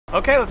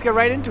Okay, let's get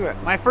right into it.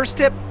 My first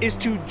tip is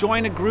to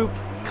join a group,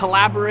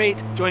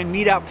 collaborate, join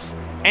meetups,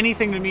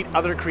 anything to meet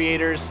other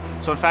creators.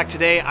 So in fact,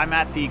 today I'm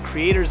at the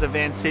Creators of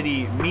Van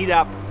City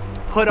meetup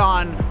put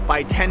on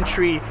by 10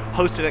 Tree,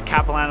 hosted at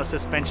Capilano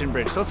Suspension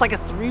Bridge. So it's like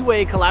a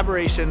three-way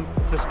collaboration.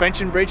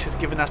 Suspension Bridge has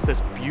given us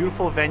this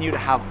beautiful venue to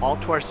have all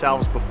to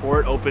ourselves before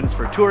it opens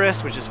for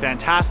tourists, which is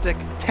fantastic.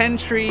 10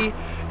 Tree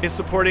is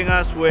supporting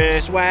us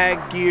with swag,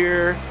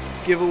 gear,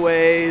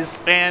 giveaways,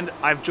 and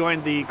I've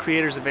joined the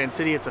Creators of Van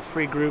City. It's a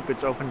free group.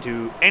 It's open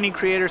to any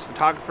creators,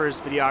 photographers,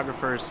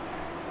 videographers,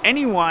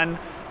 anyone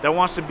that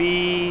wants to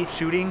be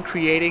shooting,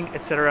 creating,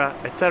 etc.,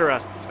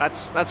 etc.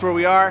 That's where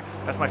we are.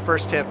 That's my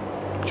first tip.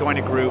 Join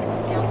a group.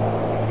 Oh,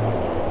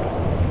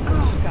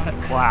 got it.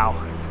 Wow.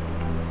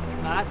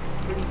 That's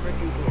pretty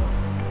freaking cool.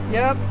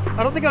 Yep.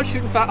 I don't think I was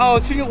shooting fast. Oh, I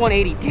was shooting at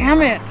 180.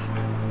 Damn it.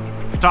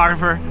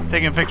 Photographer,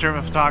 taking a picture of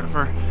a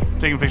photographer,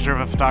 taking a picture of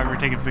a photographer,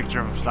 taking a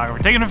picture of a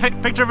photographer, taking a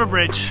picture of a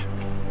bridge.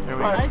 There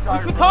we go.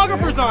 The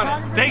photographer's on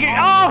it. Taking,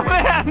 oh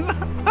man!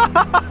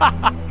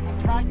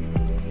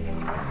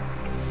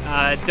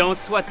 Don't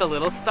sweat the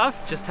little stuff,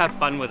 just have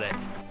fun with it.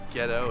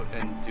 Get out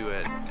and do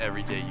it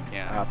every day you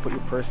can. Put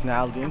your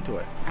personality into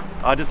it.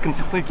 I'll just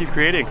consistently keep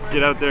creating.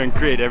 Get out there and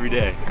create every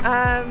day.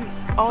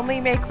 Only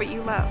make what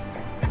you love.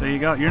 There you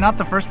go. You're not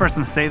the first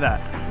person to say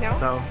that. No.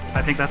 So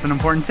I think that's an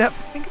important tip.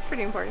 I think it's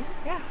pretty important,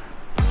 yeah.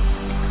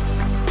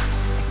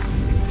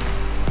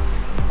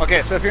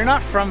 Okay, so if you're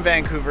not from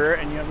Vancouver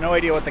and you have no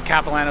idea what the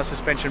Capilano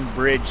Suspension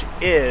Bridge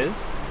is,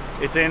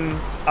 it's in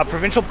a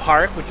provincial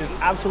park, which is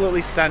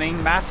absolutely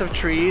stunning. Massive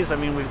trees. I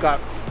mean, we've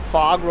got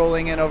fog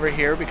rolling in over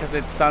here because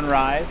it's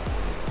sunrise.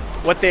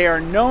 What they are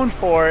known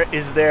for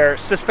is their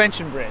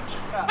suspension bridge.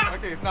 Yeah,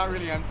 okay, it's not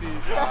really empty.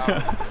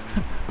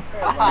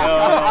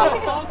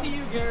 All to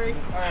you, Gary.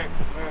 Alright,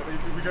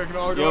 we can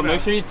all go. Yo,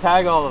 make sure you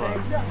tag all of us.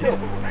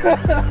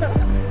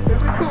 This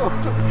is cool.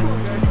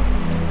 Guys.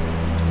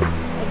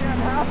 Okay, I'm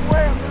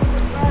halfway. I'm gonna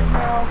look back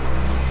now.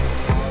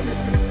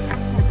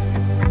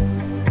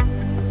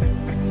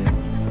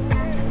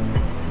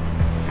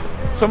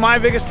 So my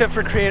biggest tip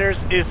for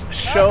creators is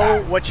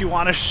show what you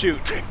want to shoot.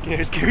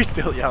 Gary's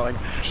still yelling.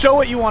 Show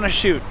what you want to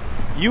shoot.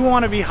 You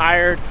want to be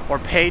hired or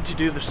paid to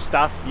do the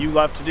stuff you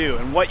love to do.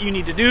 And what you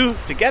need to do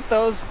to get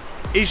those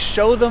is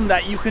show them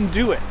that you can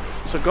do it.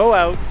 So go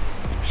out,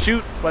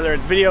 shoot, whether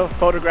it's video,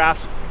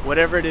 photographs,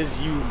 whatever it is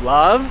you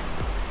love,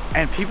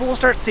 and people will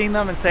start seeing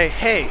them and say,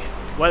 hey,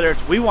 whether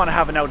it's we want to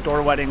have an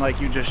outdoor wedding like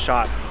you just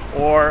shot,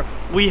 or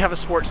we have a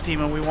sports team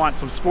and we want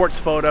some sports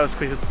photos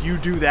because you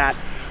do that.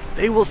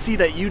 They will see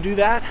that you do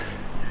that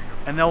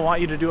and they'll want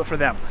you to do it for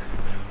them.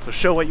 So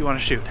show what you want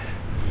to shoot.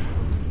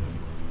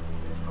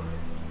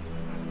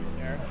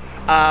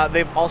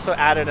 They've also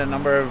added a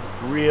number of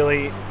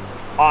really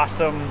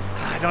awesome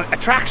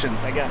attractions,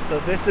 I guess. So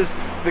this is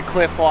the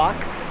cliff walk,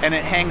 and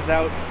it hangs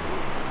out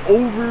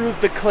over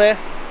the cliff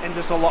and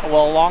just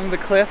along the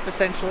cliff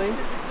essentially.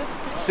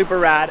 Super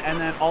rad. And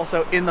then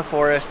also in the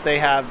forest they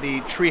have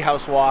the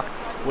treehouse walk,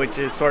 which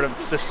is sort of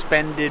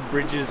suspended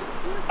bridges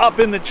up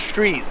in the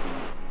trees.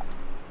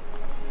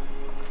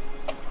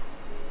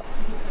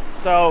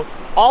 So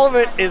all of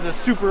it is a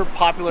super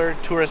popular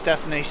tourist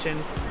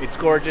destination. It's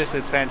gorgeous,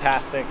 it's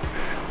fantastic.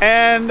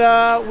 And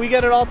we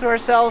get it all to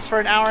ourselves for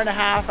an hour and a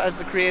half as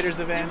the Creators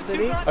of Van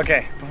City.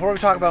 Okay, before we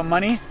talk about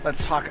money,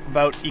 let's talk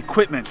about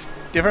equipment.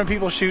 Different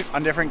people shoot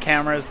on different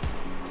cameras,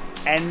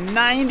 and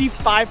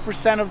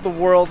 95% of the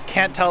world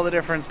can't tell the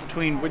difference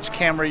between which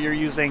camera you're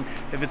using,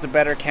 if it's a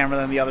better camera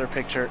than the other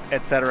picture,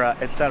 etc.,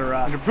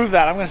 etc. And to prove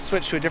that, I'm gonna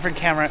switch to a different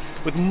camera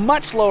with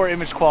much lower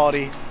image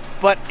quality,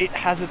 but it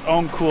has its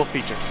own cool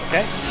features,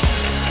 okay?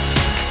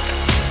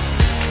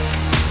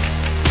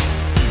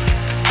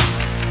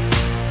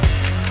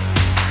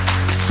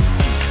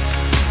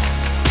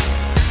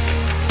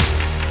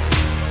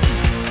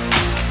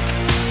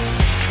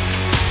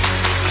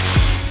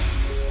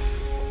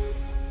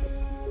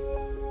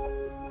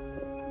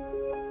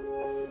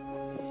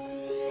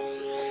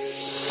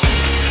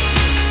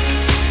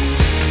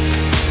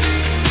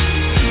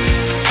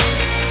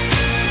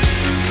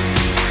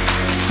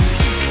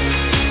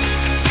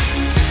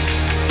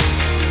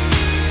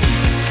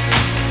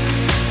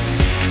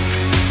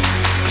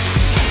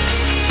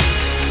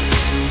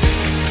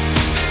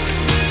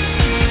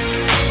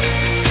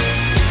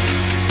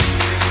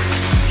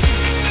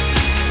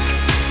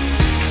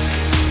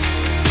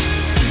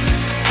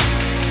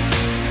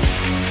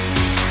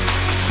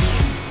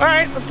 All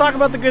right, let's talk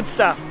about the good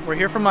stuff. We're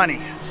here for money.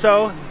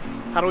 So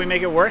how do we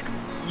make it work?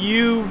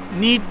 You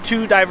need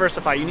to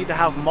diversify. You need to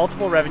have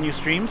multiple revenue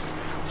streams.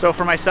 So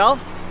for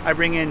myself, I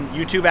bring in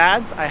YouTube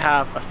ads. I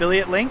have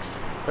affiliate links.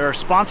 There are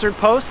sponsored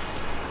posts.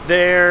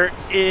 There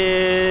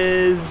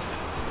is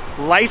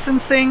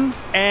licensing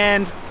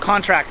and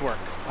contract work.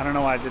 I don't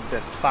know why I did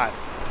this, 5.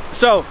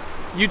 So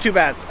YouTube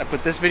ads. I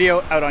put this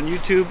video out on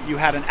YouTube. You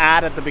had an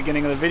ad at the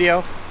beginning of the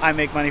video. I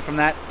make money from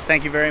that.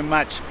 Thank you very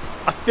much.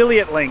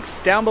 Affiliate links.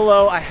 Down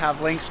below I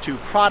have links to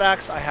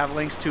products. I have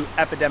links to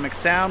Epidemic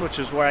Sound, which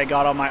is where I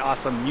got all my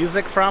awesome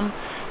music from.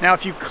 Now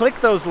if you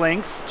click those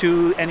links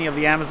to any of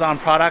the Amazon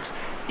products,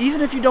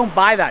 even if you don't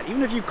buy that,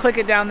 even if you click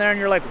it down there and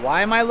you're like,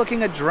 why am I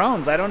looking at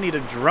drones? I don't need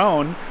a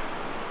drone.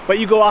 But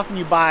you go off and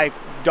you buy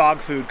dog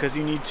food because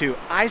you need to.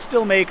 I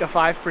still make a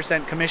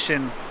 5%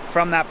 commission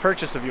from that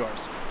purchase of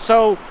yours.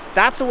 So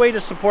that's a way to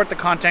support the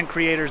content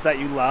creators that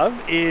you love,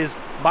 is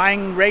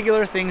buying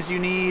regular things you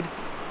need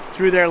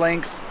through their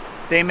links.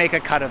 They make a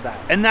cut of that.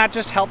 And that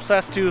just helps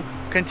us to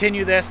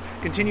continue this,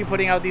 continue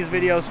putting out these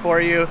videos for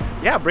you.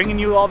 Yeah, bringing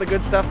you all the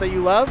good stuff that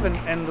you love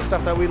and the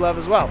stuff that we love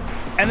as well.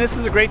 And this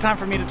is a great time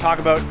for me to talk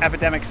about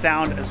Epidemic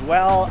Sound as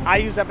well. I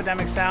use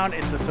Epidemic Sound.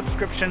 It's a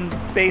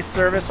subscription-based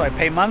service, so I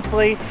pay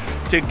monthly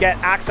to get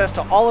access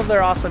to all of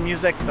their awesome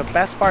music. The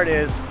best part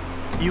is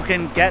you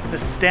can get the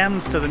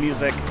stems to the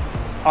music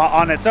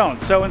on its own.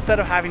 So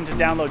instead of having to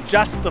download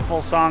just the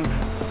full song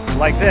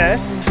like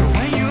this,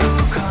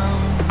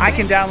 I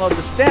can download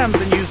the stems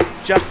and use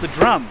just the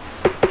drums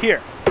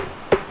here,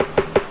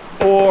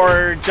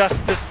 or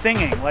just the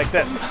singing like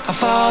this. I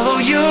follow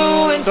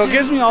you. So it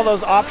gives me all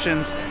those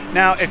options.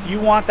 Now, if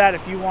you want that,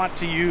 if you want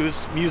to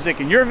use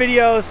music in your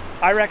videos,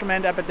 I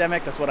recommend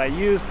Epidemic. That's what I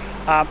use.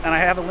 And I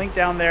have a link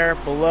down there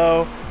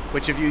below,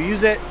 which if you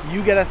use it,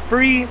 you get a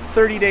free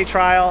 30-day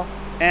trial,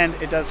 and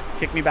it does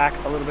kick me back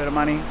a little bit of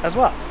money as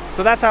well.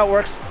 So that's how it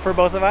works for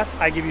both of us.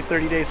 I give you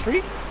 30 days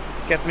free.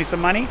 Gets me some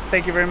money.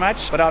 Thank you very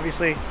much. But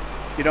obviously,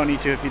 you don't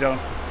need to if you don't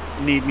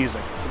need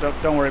music, so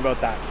don't worry about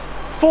that.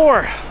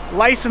 4,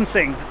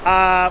 licensing.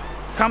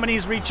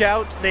 Companies reach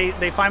out,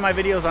 they find my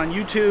videos on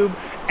YouTube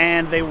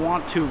and they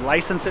want to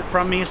license it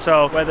from me.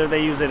 So whether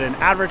they use it in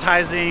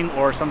advertising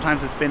or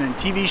sometimes it's been in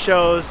TV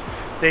shows,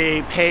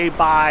 they pay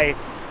by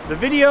the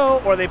video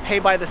or they pay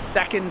by the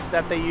second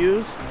that they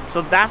use.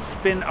 So that's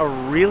been a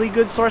really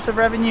good source of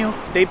revenue.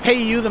 They pay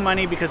you the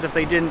money because if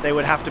they didn't, they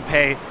would have to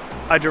pay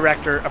a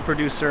director, a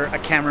producer, a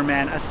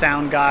cameraman, a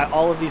sound guy,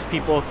 all of these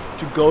people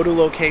to go to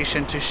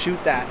location to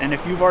shoot that. And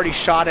if you've already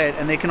shot it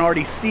and they can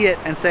already see it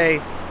and say,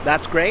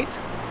 that's great,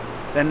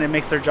 then it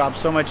makes their job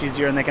so much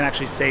easier and they can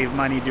actually save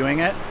money doing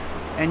it.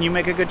 And you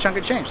make a good chunk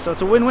of change. So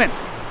it's a win-win.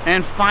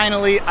 And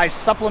finally, I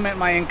supplement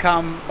my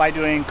income by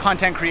doing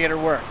content creator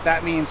work.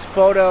 That means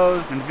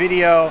photos and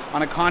video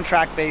on a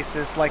contract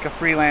basis, like a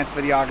freelance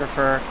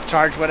videographer.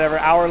 Charge whatever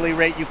hourly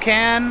rate you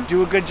can,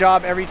 do a good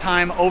job every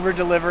time, over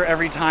deliver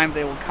every time.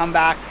 They will come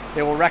back,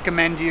 they will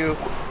recommend you.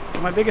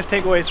 So my biggest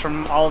takeaways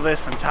from all of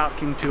this and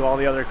talking to all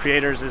the other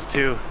creators is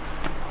to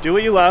do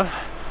what you love,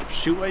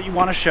 shoot what you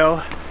want to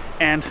show,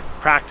 and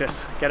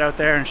practice. Get out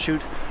there and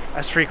shoot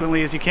as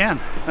frequently as you can.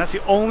 And that's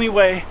the only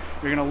way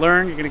you're gonna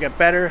learn, you're gonna get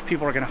better,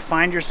 people are gonna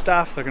find your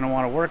stuff, they're gonna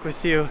wanna work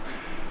with you.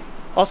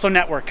 Also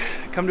network,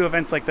 come to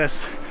events like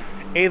this.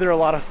 A, they're a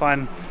lot of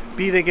fun.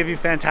 B, they give you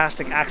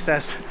fantastic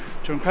access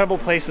to incredible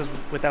places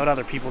without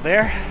other people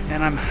there.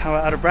 And I'm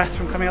out of breath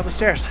from coming up the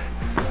stairs.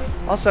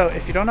 Also,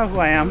 if you don't know who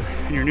I am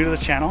and you're new to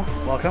this channel,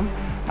 welcome.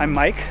 I'm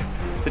Mike.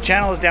 The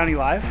channel is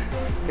DownieLive,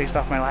 based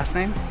off my last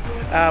name.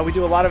 We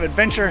do a lot of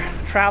adventure,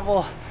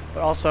 travel,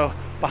 but also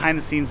behind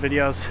the scenes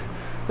videos.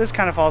 This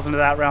kind of falls into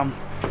that realm.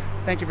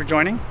 Thank you for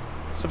joining.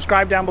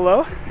 Subscribe down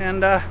below,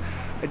 and I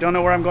don't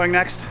know where I'm going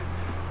next,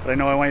 but I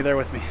know I want you there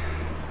with me.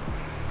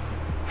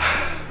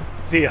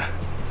 See ya.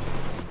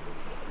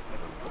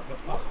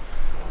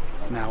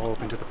 It's now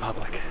open to the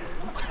public.